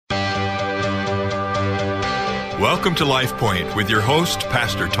Welcome to Life Point with your host,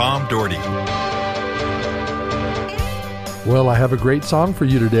 Pastor Tom Dougherty. Well, I have a great song for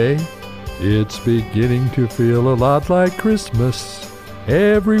you today. It's beginning to feel a lot like Christmas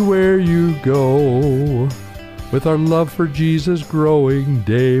everywhere you go, with our love for Jesus growing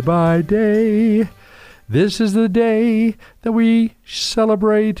day by day. This is the day that we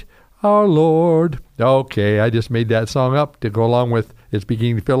celebrate our Lord. Okay, I just made that song up to go along with it's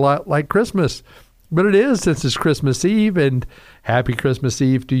beginning to feel a lot like Christmas. But it is, since it's Christmas Eve, and happy Christmas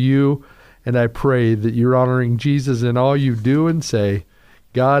Eve to you. And I pray that you're honoring Jesus in all you do and say.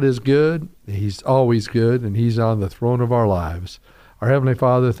 God is good, He's always good, and He's on the throne of our lives. Our Heavenly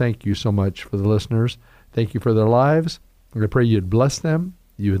Father, thank you so much for the listeners. Thank you for their lives. And I pray you'd bless them,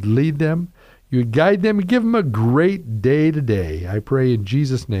 you would lead them, you would guide them, and give them a great day today. I pray in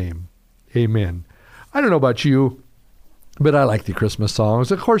Jesus' name, amen. I don't know about you, but I like the Christmas songs.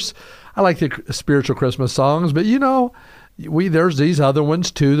 Of course, I like the spiritual Christmas songs, but you know, there's these other ones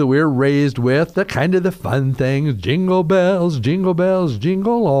too that we're raised with, the kind of the fun things. Jingle bells,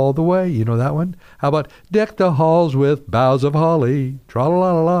 jingle all the way. You know that one? How about deck the halls with boughs of holly,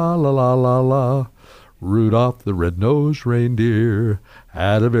 tra-la-la-la-la-la-la-la. Rudolph the red-nosed reindeer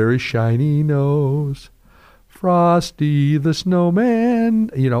had a very shiny nose. Frosty the snowman,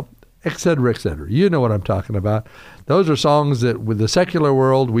 et cetera, et cetera. You know what I'm talking about. Those are songs that with the secular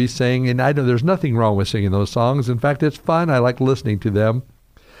world we sing, and I know there's nothing wrong with singing those songs. In fact, it's fun. I like listening to them.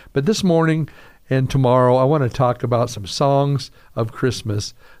 But this morning and tomorrow, I want to talk about some songs of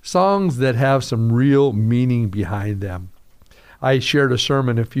Christmas, songs that have some real meaning behind them. I shared a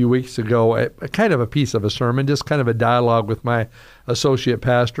sermon a few weeks ago, a kind of a piece of a sermon, just kind of a dialogue with my associate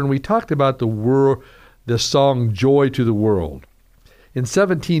pastor, and we talked about the song Joy to the World. In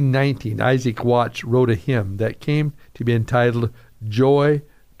 1719, Isaac Watts wrote a hymn that came to be entitled Joy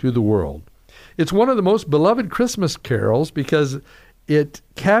to the World. It's one of the most beloved Christmas carols because it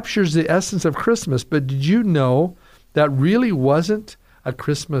captures the essence of Christmas. But did you know that really wasn't a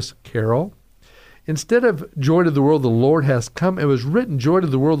Christmas carol? Instead of Joy to the World, the Lord has come, it was written Joy to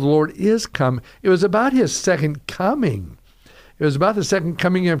the World, the Lord is come. It was about His second coming. It was about the second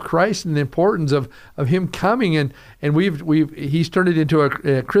coming of Christ and the importance of Him coming, and He's turned it into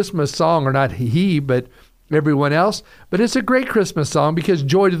a Christmas song, or not He, but everyone else. But it's a great Christmas song because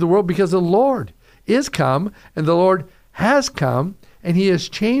Joy to the World, because the Lord is come, and the Lord has come, and He has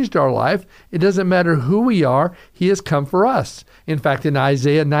changed our life. It doesn't matter who we are, He has come for us. In fact, in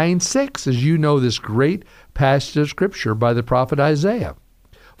Isaiah 9:6, as you know, this great passage of Scripture by the prophet Isaiah,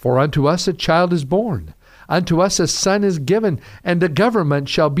 "For unto us a child is born, unto us a son is given, and the government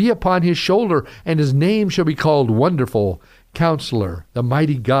shall be upon His shoulder, and His name shall be called Wonderful, Counselor, the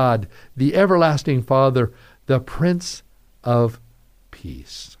Mighty God, the Everlasting Father, the Prince of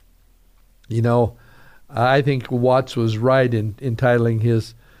Peace." You know, I think Watts was right in entitling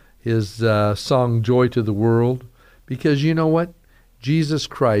his song Joy to the World, because you know what? Jesus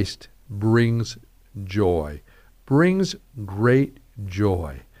Christ brings joy, brings great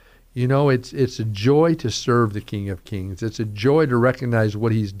joy. You know, it's a joy to serve the King of Kings. It's a joy to recognize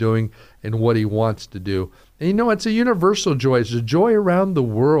what He's doing and what He wants to do. And you know, it's a universal joy. It's a joy around the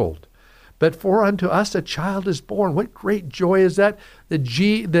world. But for unto us a child is born. What great joy is that?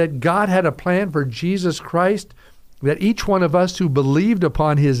 That God had a plan for Jesus Christ, that each one of us who believed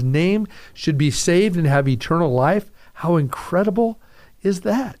upon His name should be saved and have eternal life. How incredible is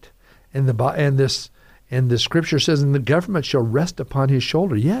that? And the Scripture says, "And the government shall rest upon His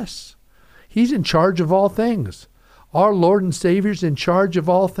shoulder." Yes, He's in charge of all things. Our Lord and Savior's in charge of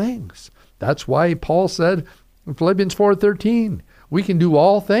all things. That's why Paul said in Philippians 4:13, we can do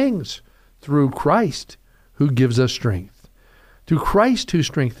all things through Christ who gives us strength. Through Christ who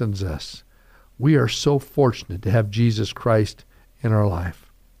strengthens us. We are so fortunate to have Jesus Christ in our life.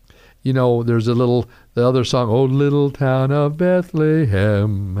 You know, there's the other song, "Oh, little town of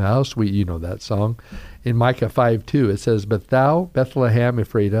Bethlehem, how sweet." You know that song. In Micah 5:2, it says, "But thou, Bethlehem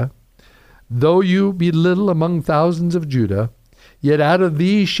Ephratah, though you be little among thousands of Judah, yet out of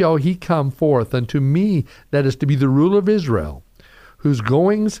thee shall He come forth unto me, that is to be the ruler of Israel, whose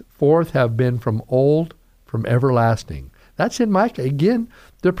goings forth have been from old, from everlasting." That's in Micah. Again,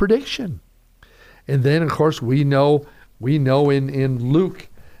 the prediction. And then, of course, we know in Luke,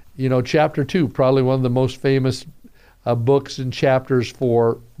 chapter 2, probably one of the most famous books and chapters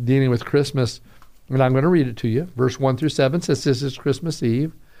for dealing with Christmas. And I'm going to read it to you. Verse 1 through 7 says, "This is Christmas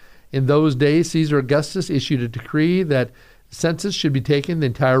Eve. In those days, Caesar Augustus issued a decree that census should be taken in the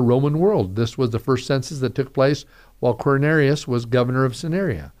entire Roman world. This was the first census that took place while Quirinius was governor of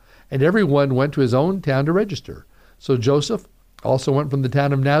Syria. And everyone went to his own town to register. So Joseph also went from the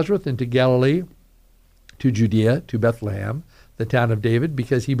town of Nazareth into Galilee, to Judea, to Bethlehem, the town of David,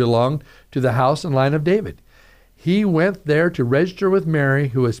 because he belonged to the house and line of David. He went there to register with Mary,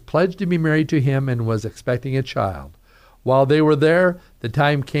 who was pledged to be married to him and was expecting a child. While they were there, the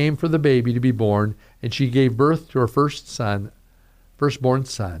time came for the baby to be born, and she gave birth to her firstborn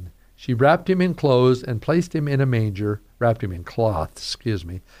son. She wrapped him in clothes and placed him in a manger, wrapped him in cloths,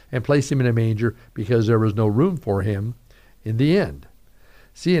 and placed him in a manger because there was no room for him in the inn.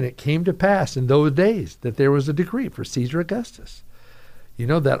 See, and it came to pass in those days that there was a decree for Caesar Augustus,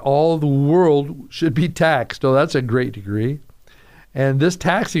 that all the world should be taxed. Oh, that's a great decree. And this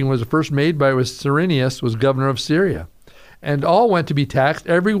taxing was first made by Cyrenius, was governor of Syria. And all went to be taxed,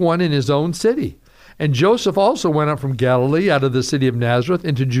 every one in his own city. And Joseph also went up from Galilee, out of the city of Nazareth,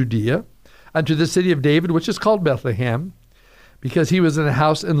 into Judea, unto the city of David, which is called Bethlehem, because he was in the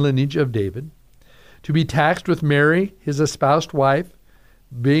house and lineage of David, to be taxed with Mary, his espoused wife,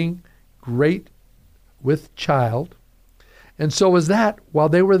 being great with child. And so was that, while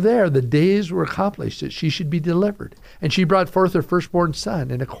they were there, the days were accomplished that she should be delivered. And she brought forth her firstborn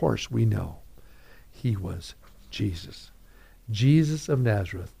son. And of course, we know he was Jesus. Jesus of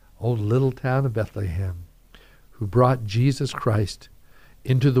Nazareth, old little town of Bethlehem, who brought Jesus Christ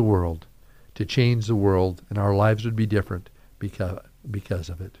into the world to change the world, and our lives would be different because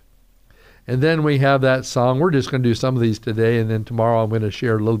of it. And then we have that song. We're just going to do some of these today, and then tomorrow I'm going to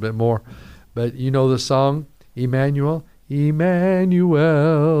share a little bit more. But you know the song, Emmanuel?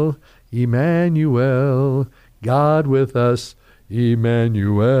 Emmanuel, Emmanuel, God with us,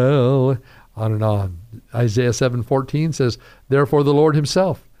 Emmanuel, on and on. Isaiah 7:14 says, therefore the Lord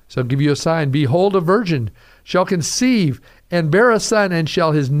himself shall give you a sign. Behold, a virgin shall conceive and bear a son, and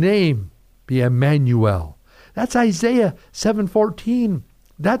shall his name be Emmanuel. That's Isaiah 7:14.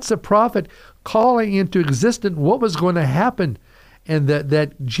 That's the prophet calling into existence what was going to happen, and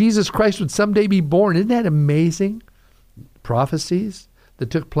that Jesus Christ would someday be born. Isn't that amazing? Prophecies that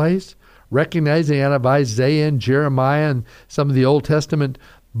took place, recognizing out of Isaiah and Jeremiah and some of the Old Testament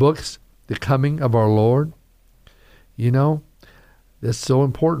books, the coming of our Lord. That's so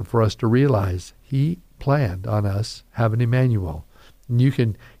important for us to realize. He planned on us having Emmanuel. And you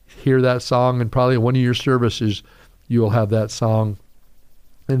can hear that song, and probably one of your services, you will have that song.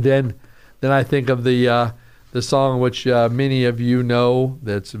 And then I think of the song which many of you know,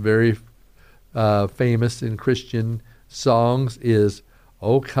 that's very famous in Christian songs, is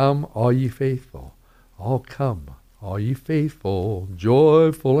 "O come, all ye faithful, all come, all ye faithful,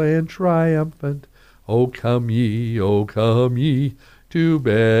 joyful and triumphant, O come ye to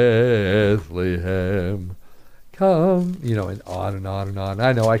Bethlehem. Come," and on and on and on.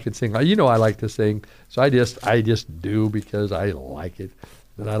 I know I could sing. I like to sing, so I just do because I like it.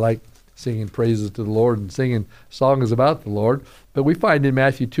 And I like singing praises to the Lord and singing songs about the Lord. But we find in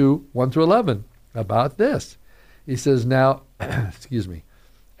Matthew 2:1-11 about this. He says, now,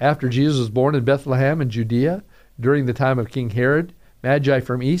 after Jesus was born in Bethlehem in Judea, during the time of King Herod, Magi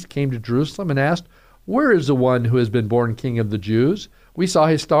from east came to Jerusalem and asked, where is the one who has been born King of the Jews? We saw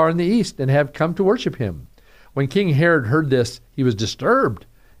his star in the east and have come to worship him. When King Herod heard this, he was disturbed,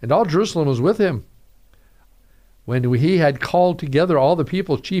 and all Jerusalem was with him. When he had called together all the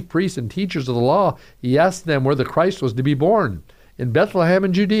people, chief priests and teachers of the law, he asked them where the Christ was to be born. In Bethlehem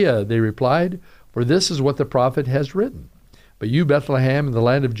in Judea, they replied, for this is what the prophet has written. But you, Bethlehem, in the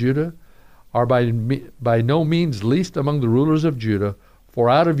land of Judah, are by no means least among the rulers of Judah, for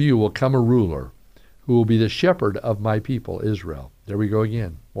out of you will come a ruler who will be the shepherd of my people Israel. There we go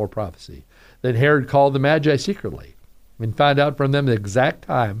again, more prophecy. Then Herod called the Magi secretly and found out from them the exact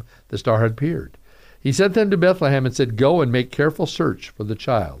time the star had appeared. He sent them to Bethlehem and said, go and make careful search for the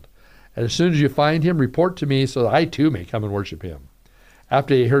child. And as soon as you find him, report to me so that I too may come and worship him.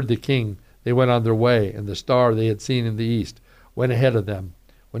 After they heard the king, they went on their way, and the star they had seen in the east went ahead of them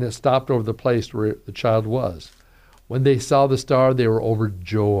when it stopped over the place where the child was. When they saw the star, they were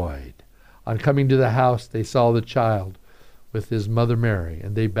overjoyed. On coming to the house, they saw the child with his mother Mary,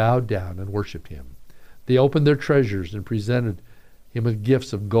 and they bowed down and worshipped him. They opened their treasures and presented him with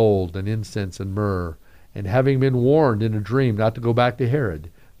gifts of gold and incense and myrrh. And having been warned in a dream not to go back to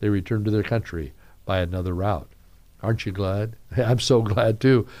Herod, they returned to their country by another route. Aren't you glad? I'm so glad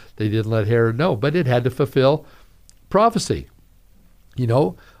too. They didn't let Herod know, but it had to fulfill prophecy.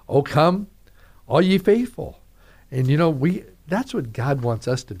 Oh come, all ye faithful. And that's what God wants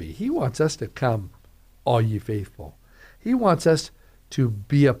us to be. He wants us to come, all ye faithful. He wants us to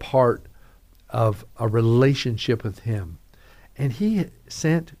be a part of a relationship with him. And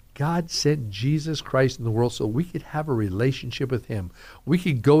God sent Jesus Christ in the world so we could have a relationship with him. We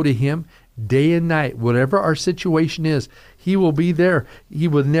could go to him day and night. Whatever our situation is, he will be there. He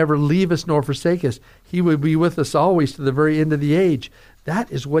will never leave us nor forsake us. He will be with us always to the very end of the age.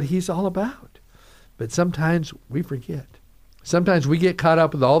 That is what he's all about. But sometimes we forget. Sometimes we get caught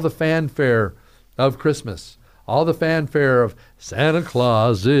up with all the fanfare of Christmas, all the fanfare of Santa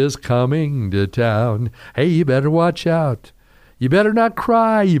Claus is coming to town. Hey, you better watch out. You better not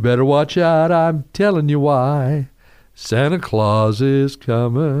cry. You better watch out. I'm telling you why. Santa Claus is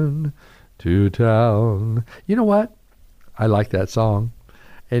coming to town. You know what? I like that song.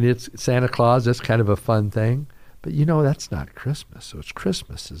 And it's Santa Claus. That's kind of a fun thing. But you know, that's not Christmas. So it's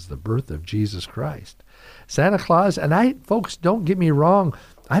Christmas is the birth of Jesus Christ. Santa Claus, and folks, don't get me wrong.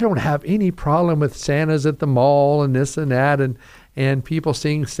 I don't have any problem with Santas at the mall and this and that and people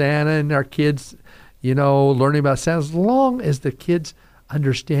seeing Santa and our kids, learning about Santa, as long as the kids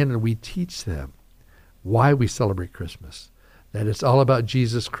understand and we teach them why we celebrate Christmas, that it's all about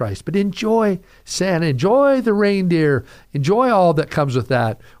Jesus Christ. But enjoy Santa, enjoy the reindeer, enjoy all that comes with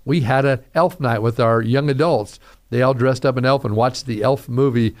that. We had an elf night with our young adults. They all dressed up in elf and watched the elf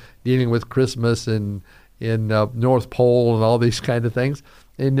movie dealing with Christmas and in North Pole and all these kind of things.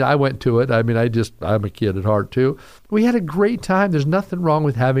 And I went to it. I mean, I'm a kid at heart too. We had a great time. There's nothing wrong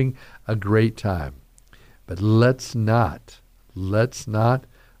with having a great time. But let's not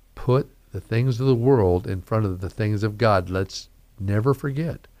put the things of the world in front of the things of God. Let's never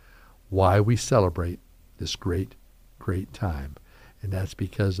forget why we celebrate this great, great time. And that's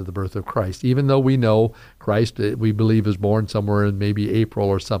because of the birth of Christ. Even though we know Christ, we believe, is born somewhere in maybe April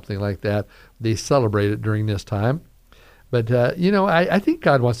or something like that, they celebrate it during this time. But, I think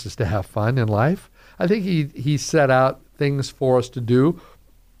God wants us to have fun in life. I think he set out things for us to do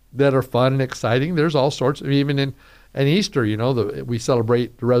that are fun and exciting. There's all sorts of, even in Easter, we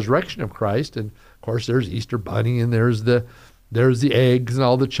celebrate the resurrection of Christ. And, of course, there's Easter bunny and there's the eggs and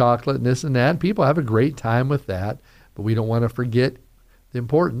all the chocolate and this and that. People have a great time with that. But we don't want to forget the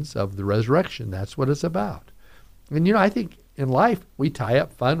importance of the resurrection. That's what it's about. And, I think in life, we tie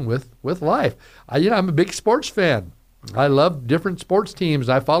up fun with life. I'm a big sports fan. I love different sports teams.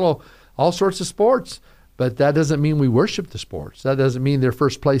 I follow all sorts of sports, but that doesn't mean we worship the sports. That doesn't mean they're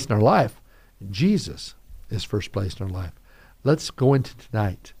first place in our life. Jesus is first place in our life. Let's go into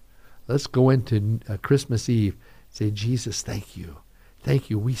tonight. Let's go into Christmas Eve. Say, Jesus, thank you.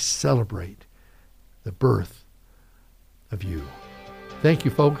 Thank you. We celebrate the birth of you. Thank you,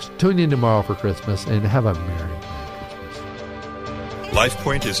 folks. Tune in tomorrow for Christmas and have a merry Christmas.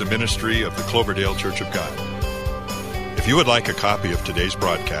 LifePoint is a ministry of the Cloverdale Church of God. If you would like a copy of today's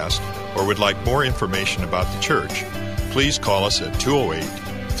broadcast or would like more information about the church, please call us at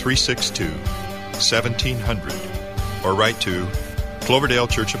 208-362-1700 or write to Cloverdale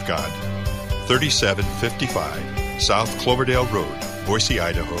Church of God, 3755 South Cloverdale Road, Boise,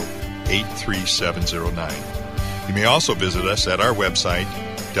 Idaho, 83709. You may also visit us at our website,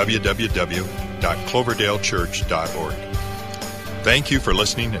 www.cloverdalechurch.org. Thank you for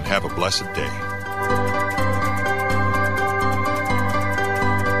listening and have a blessed day.